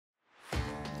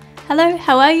Hello,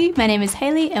 how are you? My name is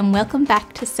Hayley and welcome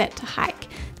back to Set to Hike.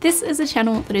 This is a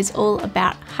channel that is all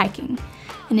about hiking.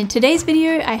 And in today's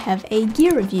video, I have a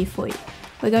gear review for you.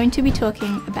 We're going to be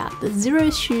talking about the Xero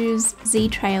Shoes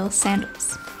Z-Trail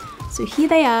Sandals. So here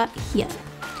they are here.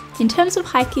 In terms of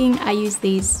hiking, I use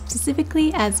these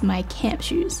specifically as my camp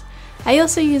shoes. I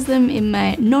also use them in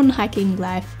my non-hiking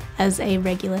life as a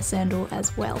regular sandal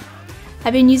as well.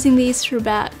 I've been using these for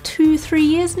about 2-3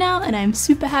 years now and I'm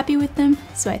super happy with them,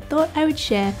 so I thought I would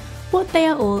share what they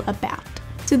are all about.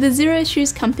 So the Xero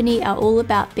Shoes company are all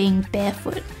about being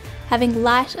barefoot, having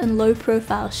light and low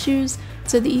profile shoes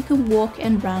so that you can walk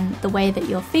and run the way that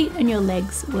your feet and your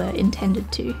legs were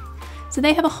intended to. So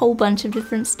they have a whole bunch of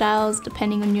different styles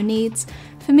depending on your needs.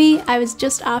 For me, I was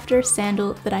just after a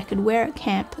sandal that I could wear at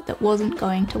camp that wasn't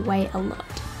going to weigh a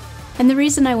lot. And the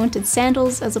reason I wanted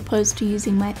sandals as opposed to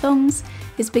using my thongs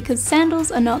is because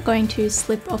sandals are not going to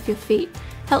slip off your feet,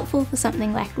 helpful for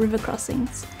something like river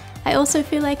crossings. I also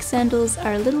feel like sandals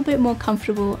are a little bit more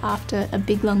comfortable after a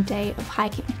big long day of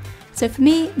hiking. So for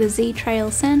me, the Z-Trail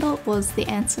sandal was the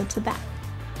answer to that.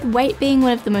 Weight being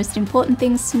one of the most important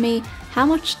things to me, how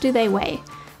much do they weigh?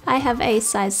 I have a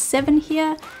size 7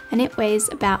 here and it weighs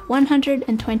about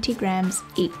 120 grams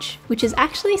each, which is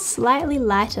actually slightly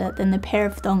lighter than the pair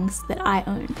of thongs that I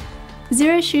own.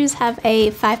 Xero Shoes have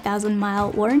a 5,000 mile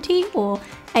warranty or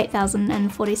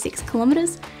 8,046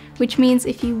 kilometers, which means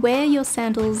if you wear your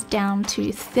sandals down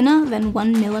to thinner than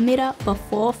 1 millimeter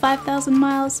before 5,000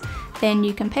 miles, then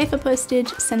you can pay for postage,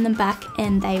 send them back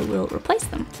and they will replace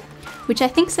them. Which I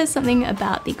think says something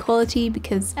about the quality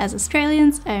because as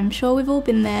Australians, I am sure we've all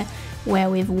been there where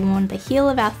we've worn the heel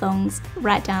of our thongs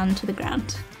right down to the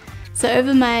ground. So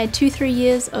over my 2-3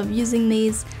 years of using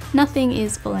these, nothing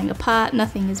is falling apart,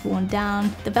 nothing is worn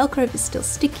down, the Velcro is still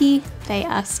sticky, they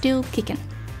are still kicking.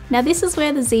 Now this is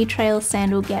where the Z-Trail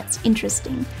sandal gets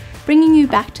interesting. Bringing you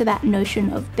back to that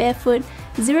notion of barefoot,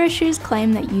 Xero Shoes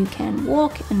claim that you can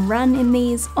walk and run in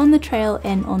these on the trail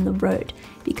and on the road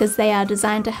because they are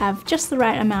designed to have just the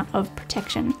right amount of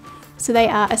protection. So they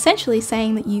are essentially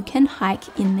saying that you can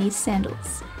hike in these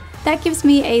sandals. That gives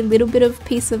me a little bit of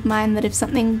peace of mind that if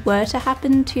something were to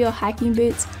happen to your hiking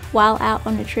boots while out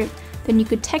on a trip, then you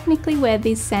could technically wear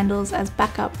these sandals as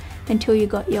backup until you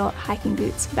got your hiking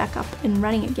boots back up and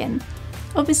running again.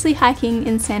 Obviously hiking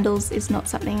in sandals is not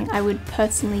something I would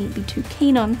personally be too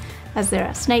keen on, as there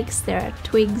are snakes, there are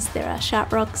twigs, there are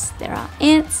sharp rocks, there are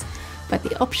ants, but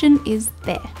the option is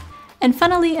there. And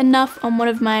funnily enough, on one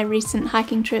of my recent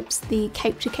hiking trips, the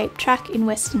Cape to Cape track in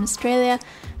Western Australia,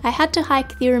 I had to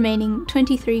hike the remaining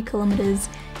 23 kilometers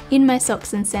in my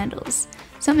socks and sandals.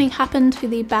 Something happened to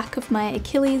the back of my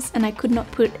Achilles and I could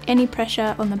not put any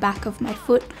pressure on the back of my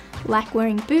foot like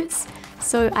wearing boots,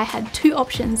 so I had two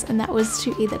options and that was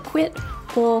to either quit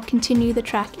or continue the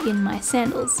track in my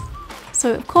sandals.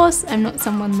 So of course I'm not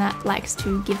someone that likes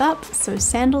to give up, so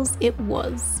sandals it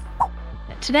was.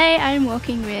 Today I am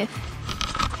walking with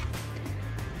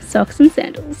socks and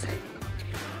sandals.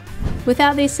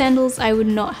 Without these sandals I would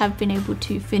not have been able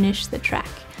to finish the track,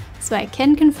 so I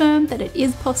can confirm that it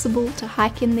is possible to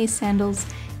hike in these sandals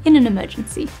in an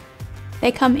emergency.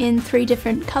 They come in 3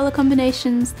 different colour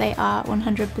combinations. They are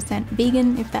 100%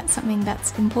 vegan if that's something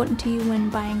that's important to you when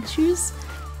buying shoes.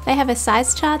 They have a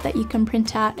size chart that you can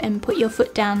print out and put your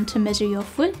foot down to measure your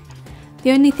foot.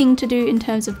 The only thing to do in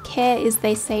terms of care is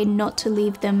they say not to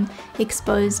leave them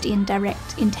exposed in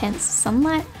direct, intense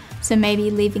sunlight, so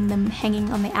maybe leaving them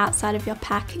hanging on the outside of your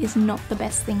pack is not the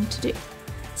best thing to do.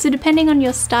 So depending on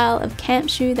your style of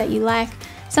camp shoe that you like,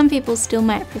 some people still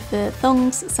might prefer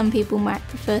thongs, some people might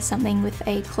prefer something with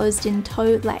a closed-in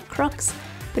toe like Crocs,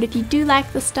 but if you do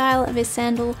like the style of a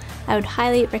sandal, I would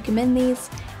highly recommend these.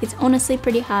 It's honestly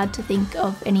pretty hard to think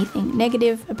of anything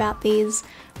negative about these.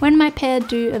 When my pair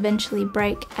do eventually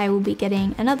break, I will be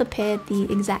getting another pair the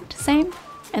exact same,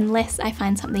 unless I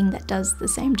find something that does the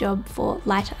same job for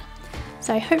lighter.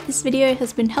 So I hope this video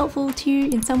has been helpful to you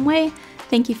in some way.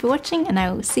 Thank you for watching and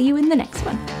I will see you in the next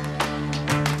one.